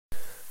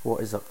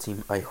What is up,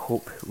 team? I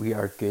hope we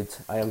are good.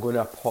 I am going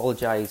to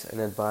apologise in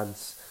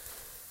advance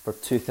for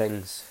two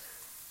things.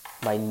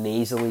 My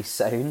nasally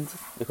sound,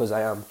 because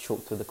I am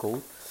choked with a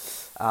cold,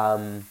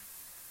 and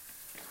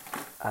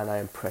I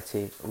am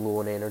pretty low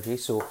on energy.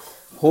 So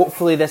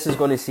hopefully this is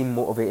going to seem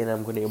motivating.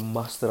 I'm going to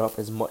muster up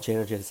as much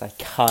energy as I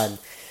can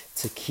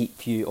to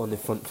keep you on the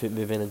front foot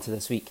moving into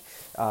this week.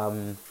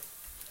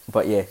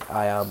 But yeah,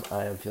 I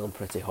am feeling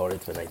pretty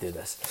horrid when I do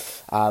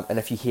this. And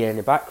if you hear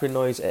any background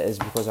noise, it is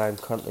because I'm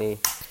currently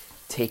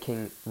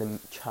taking the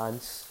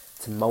chance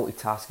to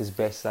multitask as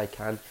best as I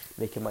can,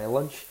 making my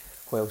lunch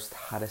whilst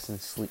Harrison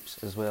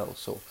sleeps as well.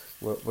 So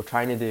we're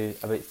trying to do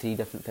about 3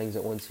 different things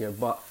at once here,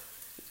 but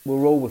we'll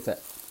roll with it.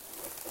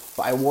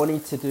 But I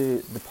wanted to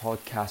do the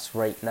podcast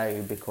right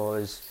now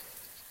because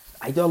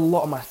I do a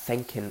lot of my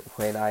thinking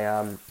when I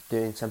am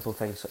doing simple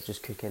things such as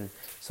cooking,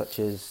 such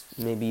as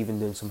maybe even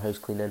doing some house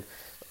cleaning.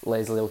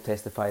 Leslie will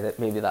testify that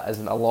maybe that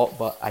isn't a lot,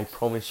 but I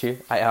promise you,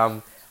 I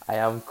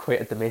am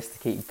quite a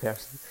domesticated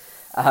person.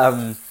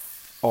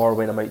 Or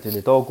when I'm out doing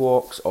the dog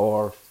walks,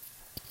 or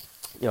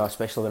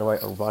especially when I'm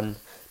out on run,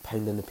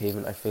 pounding the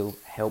pavement, I feel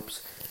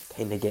helps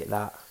kind of get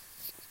that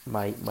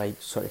my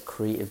sort of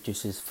creative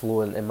juices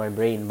flowing in my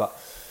brain. But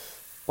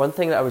one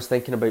thing that I was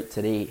thinking about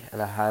today,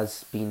 and it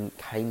has been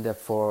kind of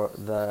for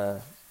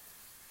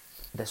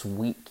this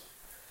week,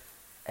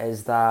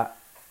 is that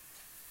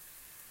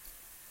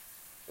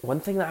one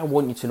thing that I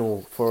want you to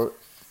know for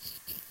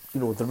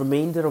the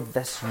remainder of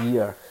this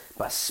year,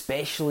 but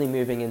especially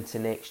moving into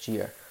next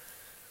year,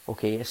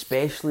 okay,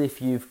 especially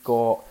if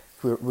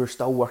we're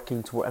still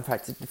working toward, in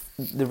fact,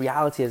 the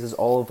reality is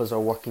all of us are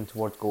working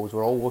towards goals.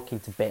 We're all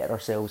looking to better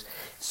ourselves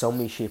in some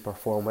way, shape or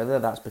form, whether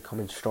that's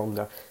becoming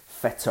stronger,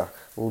 fitter,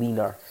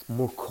 leaner,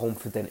 more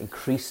confident,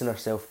 increasing our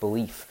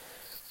self-belief,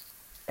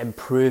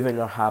 improving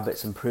our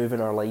habits,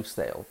 improving our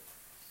lifestyle.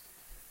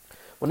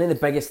 One of the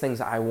biggest things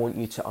that I want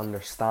you to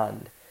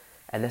understand,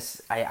 and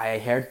this, I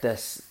heard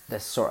this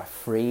sort of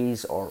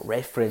phrase or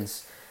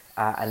reference,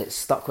 and it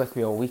stuck with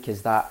me all week,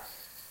 is that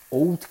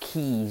old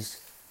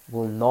keys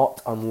will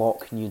not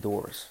unlock new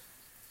doors.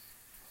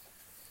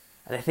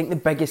 And I think the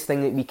biggest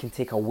thing that we can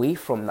take away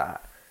from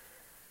that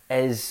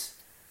is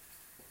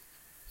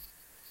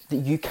that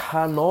you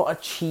cannot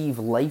achieve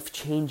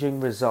life-changing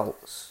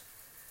results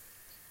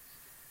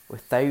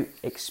without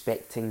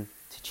expecting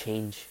to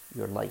change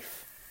your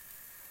life.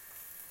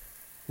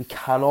 We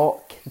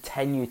cannot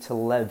continue to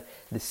live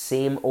the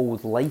same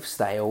old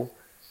lifestyle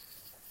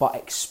but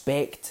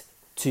expect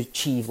to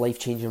achieve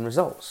life-changing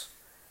results.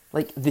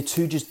 Like, the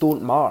two just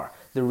don't matter.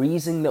 The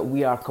reason that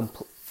we are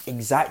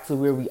exactly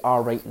where we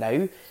are right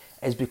now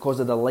is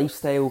because of the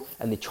lifestyle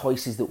and the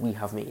choices that we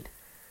have made.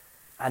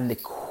 And the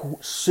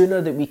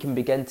sooner that we can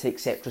begin to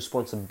accept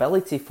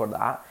responsibility for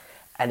that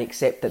and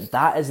accept that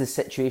that is the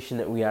situation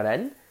that we are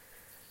in,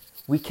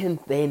 we can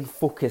then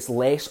focus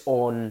less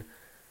on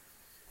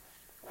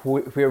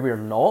where we're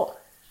not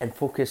and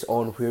focus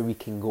on where we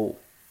can go.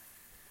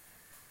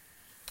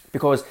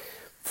 Because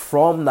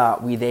from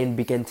that, we then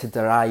begin to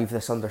derive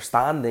this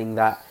understanding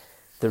that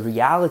the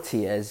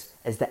reality is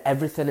that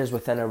everything is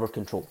within our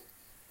control.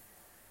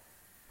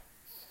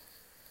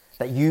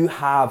 That you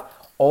have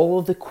all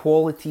of the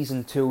qualities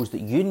and tools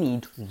that you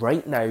need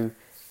right now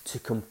to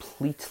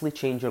completely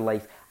change your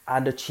life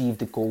and achieve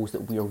the goals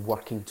that we are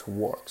working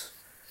towards.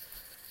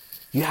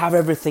 You have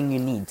everything you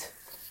need.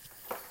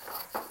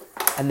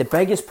 And the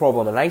biggest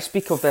problem, and I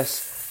speak of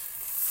this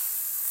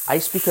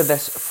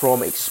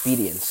from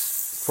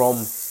experience,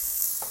 from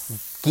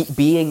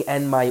being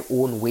in my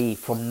own way,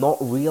 from not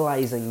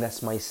realizing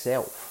this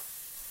myself,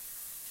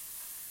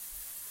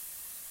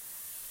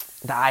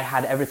 that I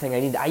had everything I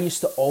needed. I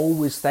used to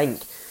always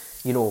think,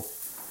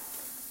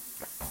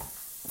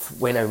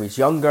 when I was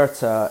younger,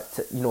 to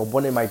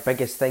one of my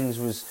biggest things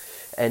was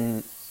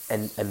in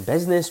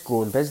business,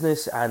 growing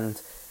business,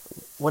 and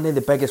one of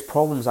the biggest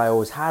problems I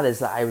always had is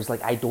that I was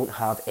like, I don't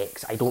have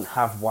X, I don't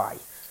have Y.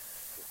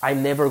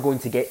 I'm never going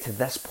to get to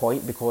this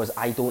point because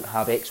I don't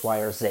have X, Y,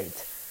 or Z.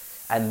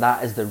 And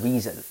that is the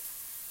reason.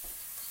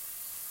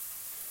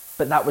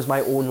 But that was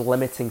my own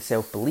limiting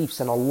self-beliefs.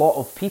 And a lot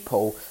of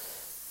people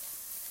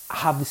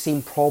have the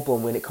same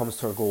problem when it comes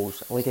to our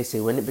goals. Like I say,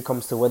 when it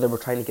comes to whether we're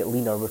trying to get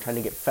leaner, we're trying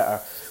to get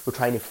fitter, we're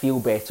trying to feel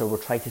better, we're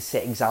trying to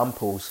set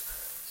examples,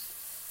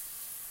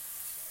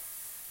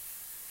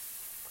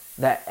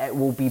 that it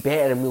will be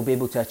better and we'll be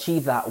able to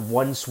achieve that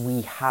once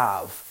we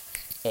have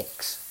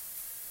X.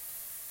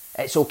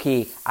 It's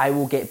okay, I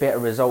will get better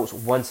results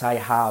once I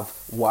have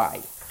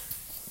Y.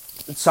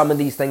 Some of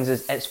these things,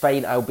 it's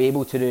fine, I'll be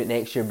able to do it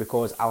next year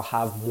because I'll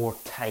have more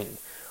time,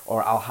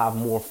 or I'll have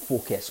more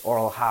focus, or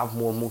I'll have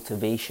more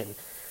motivation,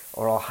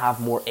 or I'll have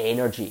more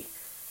energy.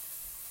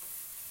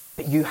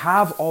 But you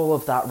have all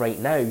of that right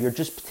now, you're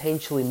just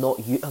potentially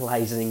not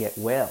utilising it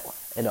well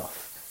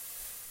enough.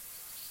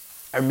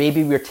 Or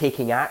maybe we're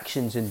taking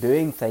actions and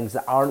doing things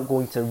that aren't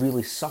going to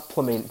really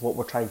supplement what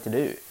we're trying to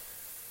do.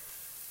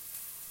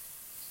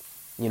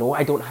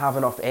 I don't have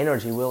enough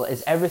energy. Well,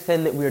 is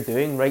everything that we're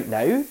doing right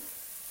now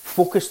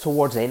focused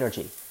towards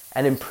energy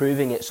and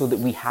improving it so that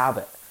we have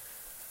it?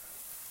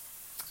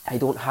 I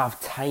don't have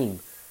time.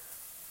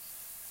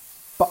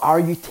 But are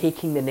you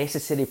taking the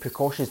necessary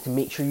precautions to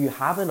make sure you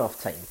have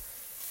enough time?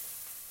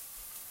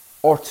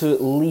 Or to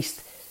at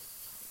least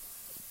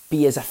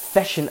be as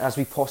efficient as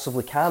we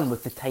possibly can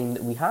with the time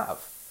that we have?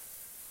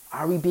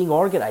 Are we being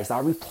organised?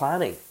 Are we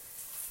planning?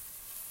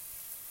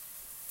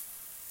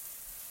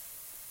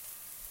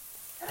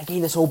 And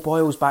again, this all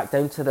boils back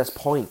down to this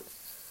point.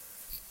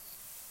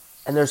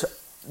 And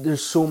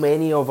there's so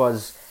many of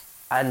us,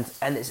 and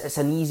it's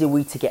an easy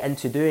way to get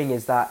into doing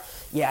is that,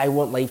 yeah, I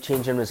want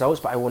life-changing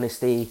results, but I want to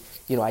stay,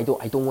 I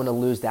don't want to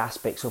lose the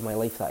aspects of my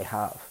life that I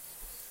have.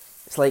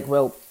 It's like,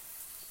 well,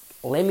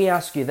 let me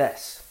ask you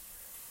this.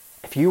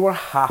 If you were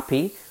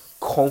happy,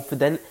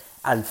 confident,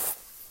 and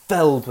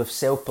filled with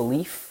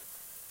self-belief,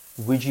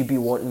 would you be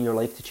wanting your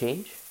life to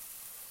change?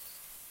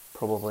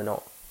 Probably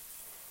not.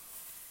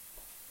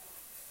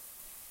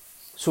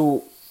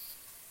 So,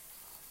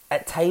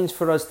 at times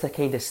for us to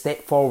kind of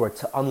step forward,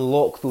 to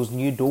unlock those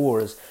new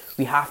doors,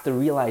 we have to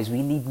realise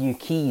we need new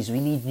keys, we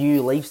need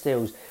new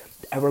lifestyles.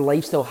 Our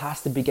lifestyle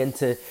has to begin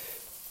to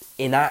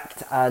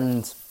enact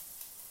and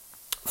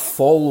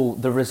follow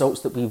the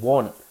results that we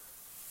want.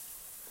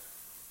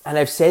 And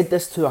I've said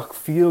this to a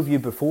few of you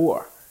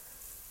before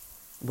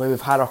when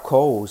we've had our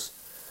calls.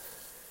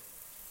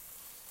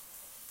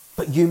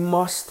 But you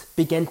must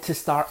begin to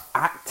start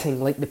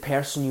acting like the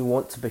person you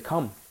want to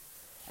become.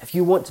 If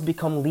you want to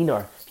become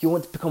leaner, if you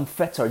want to become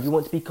fitter, you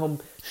want to become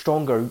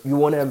stronger, you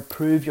want to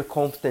improve your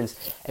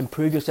confidence,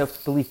 improve your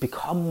self-belief,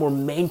 become more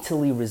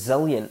mentally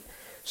resilient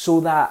so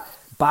that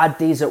bad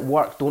days at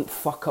work don't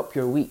fuck up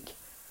your week.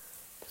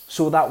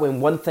 So that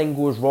when one thing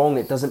goes wrong,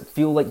 it doesn't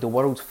feel like the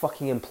world's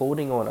fucking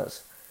imploding on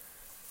us.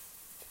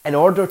 In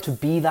order to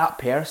be that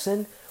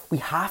person, we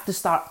have to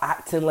start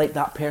acting like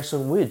that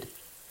person would.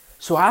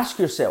 So ask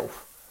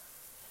yourself,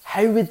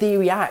 how would they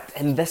react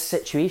in this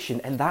situation,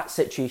 in that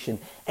situation,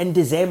 in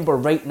December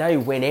right now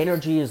when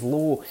energy is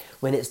low,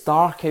 when it's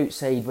dark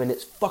outside, when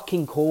it's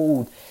fucking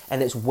cold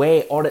and it's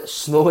wet or it's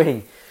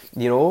snowing,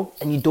 and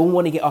you don't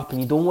want to get up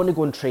and you don't want to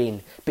go and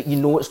train, but you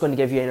know it's going to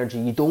give you energy.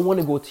 You don't want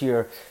to go to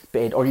your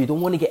bed or you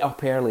don't want to get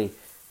up early.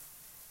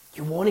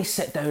 You want to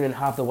sit down and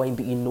have the wine,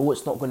 but you know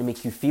it's not going to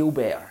make you feel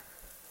better.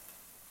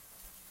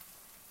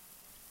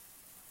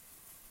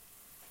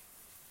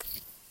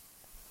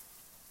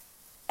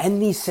 In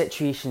these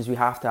situations, we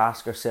have to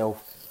ask ourselves,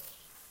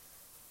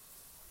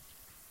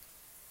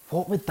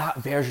 what would that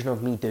version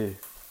of me do?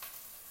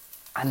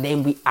 And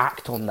then we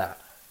act on that.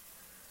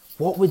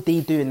 What would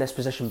they do in this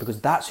position? Because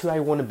that's who I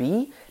want to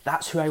be.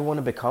 That's who I want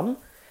to become.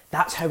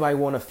 That's how I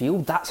want to feel.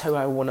 That's how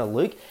I want to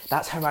look.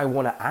 That's how I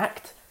want to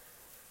act.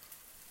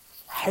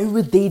 How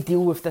would they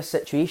deal with this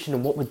situation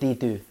and what would they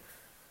do?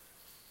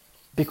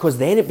 Because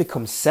then it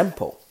becomes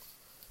simple.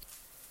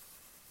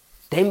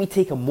 Then we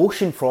take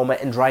emotion from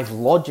it and drive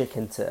logic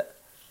into it.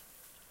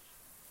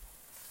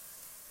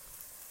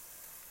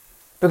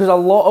 Because a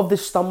lot of the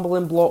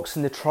stumbling blocks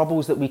and the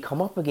troubles that we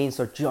come up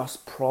against are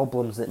just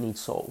problems that need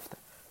solved.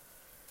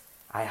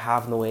 I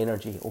have no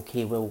energy.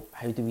 Okay, well,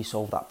 how do we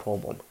solve that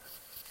problem?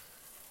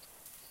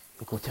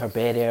 We go to our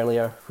bed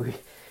earlier, we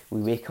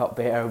wake up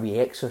better, we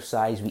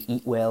exercise, we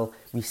eat well,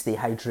 we stay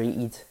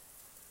hydrated.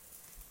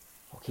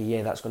 Okay,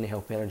 yeah, that's going to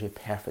help energy.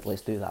 Perfect,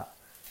 let's do that.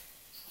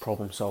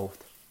 Problem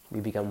solved. We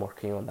begin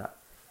working on that.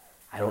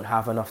 I don't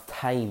have enough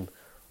time.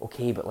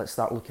 Okay, but let's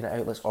start looking it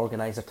out. Let's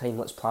organise our time.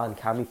 Let's plan.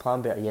 Can we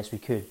plan better? Yes, we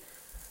could.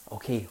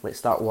 Okay, let's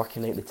start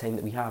working out the time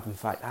that we have. In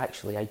fact,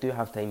 actually, I do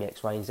have time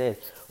X, Y, and Z.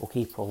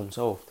 Okay, problem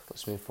solved.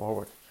 Let's move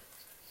forward.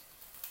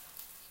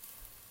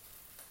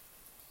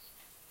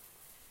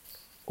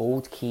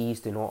 Old keys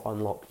do not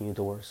unlock new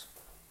doors.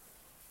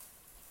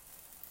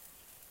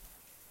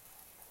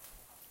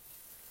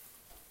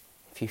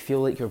 If you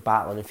feel like you're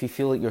battling, if you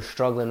feel like you're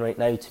struggling right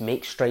now to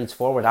make strides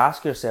forward,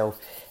 ask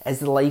yourself, is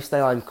the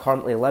lifestyle I'm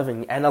currently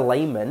living in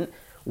alignment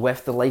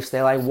with the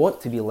lifestyle I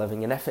want to be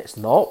living? And if it's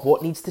not,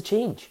 what needs to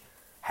change?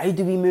 How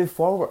do we move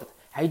forward?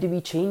 How do we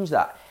change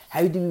that?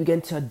 How do we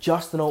begin to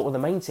adjust and alter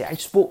the mindset? I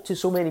spoke to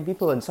so many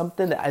people, and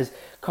something that has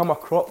come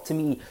across to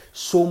me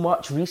so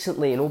much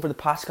recently and over the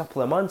past couple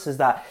of months is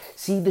that,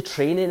 see, the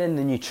training and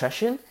the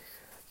nutrition,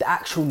 the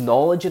actual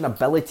knowledge and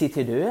ability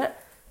to do it,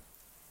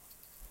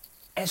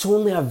 it's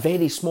only a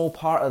very small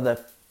part of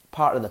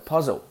the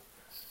puzzle.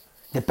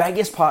 The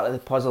biggest part of the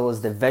puzzle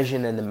is the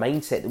vision and the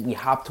mindset that we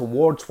have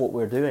towards what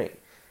we're doing.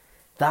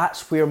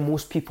 That's where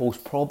most people's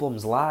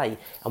problems lie.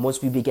 And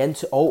once we begin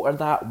to alter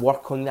that,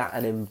 work on that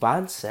and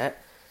advance it,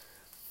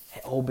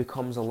 it all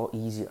becomes a lot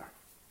easier.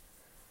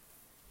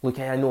 Look,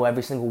 I know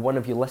every single one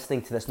of you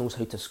listening to this knows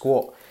how to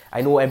squat.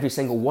 I know every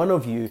single one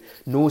of you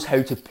knows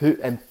how to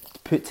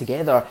put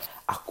together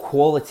a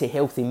quality,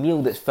 healthy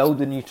meal that's filled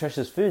with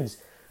nutritious foods.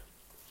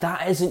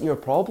 That isn't your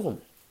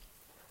problem.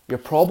 Your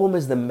problem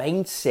is the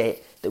mindset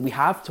that we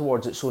have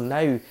towards it. So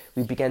now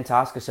we begin to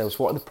ask ourselves,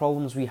 what are the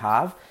problems we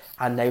have?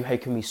 And now how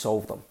can we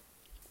solve them?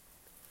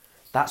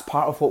 That's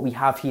part of what we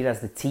have here as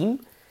the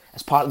team.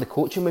 As part of the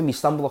coaching, when we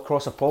stumble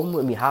across a problem,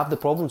 when we have the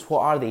problems,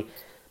 what are they?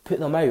 Put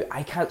them out.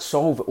 I can't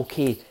solve it.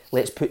 Okay,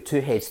 let's put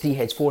 2 heads, 3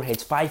 heads, 4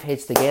 heads, 5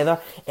 heads together.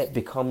 It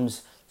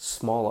becomes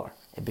smaller.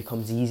 It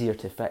becomes easier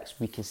to fix.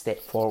 We can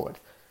step forward.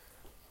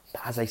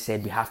 But as I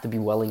said, we have to be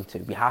willing to.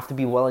 We have to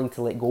be willing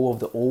to let go of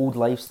the old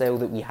lifestyle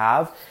that we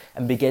have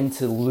and begin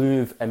to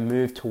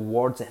move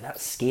towards it. And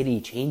that's scary.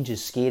 Change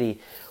is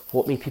scary.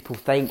 What may people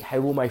think?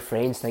 How will my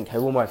friends think? How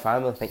will my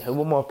family think? How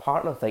will my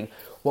partner think?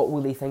 What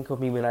will they think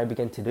of me when I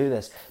begin to do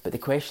this? But the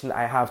question that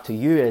I have to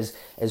you is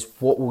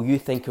what will you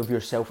think of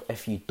yourself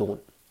if you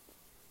don't?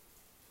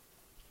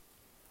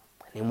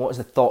 And then what is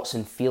the thoughts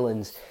and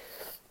feelings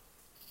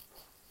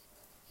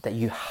that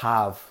you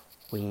have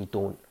when you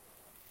don't?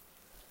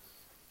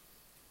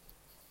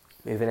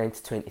 Moving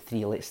into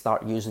 23, let's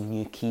start using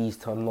new keys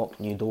to unlock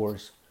new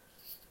doors.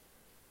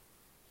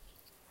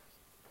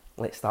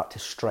 Let's start to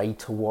stride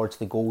towards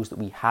the goals that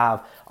we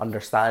have,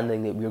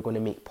 understanding that we're going to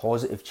make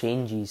positive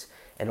changes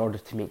in order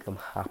to make them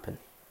happen.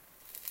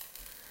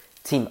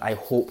 Team, I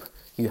hope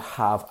you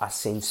have a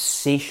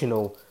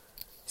sensational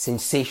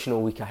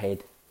week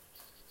ahead.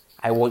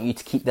 I want you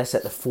to keep this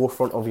at the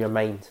forefront of your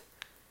mind.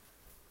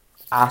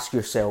 Ask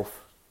yourself,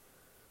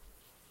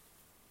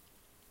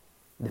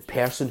 the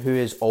person who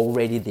is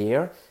already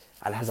there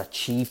and has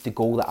achieved the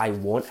goal that I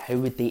want, how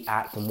would they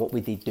act and what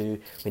would they do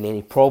when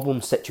any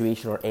problem,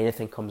 situation or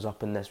anything comes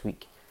up in this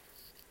week?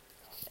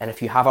 And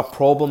if you have a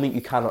problem that you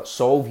cannot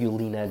solve, you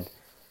lean in.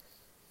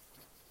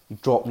 You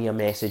drop me a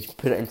message,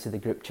 put it into the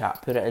group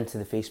chat, put it into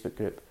the Facebook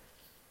group.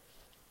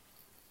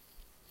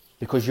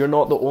 Because you're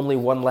not the only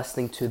one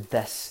listening to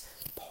this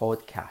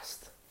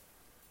podcast.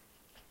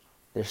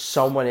 There's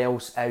someone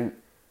else out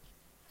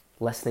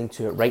listening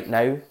to it right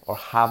now, or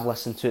have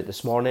listened to it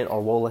this morning,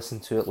 or will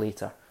listen to it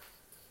later.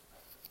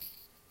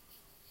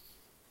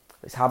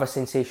 Let's have a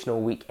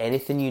sensational week.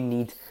 Anything you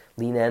need,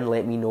 lean in,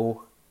 let me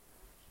know.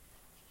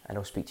 And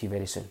I'll speak to you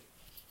very soon.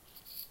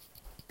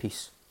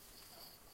 Peace.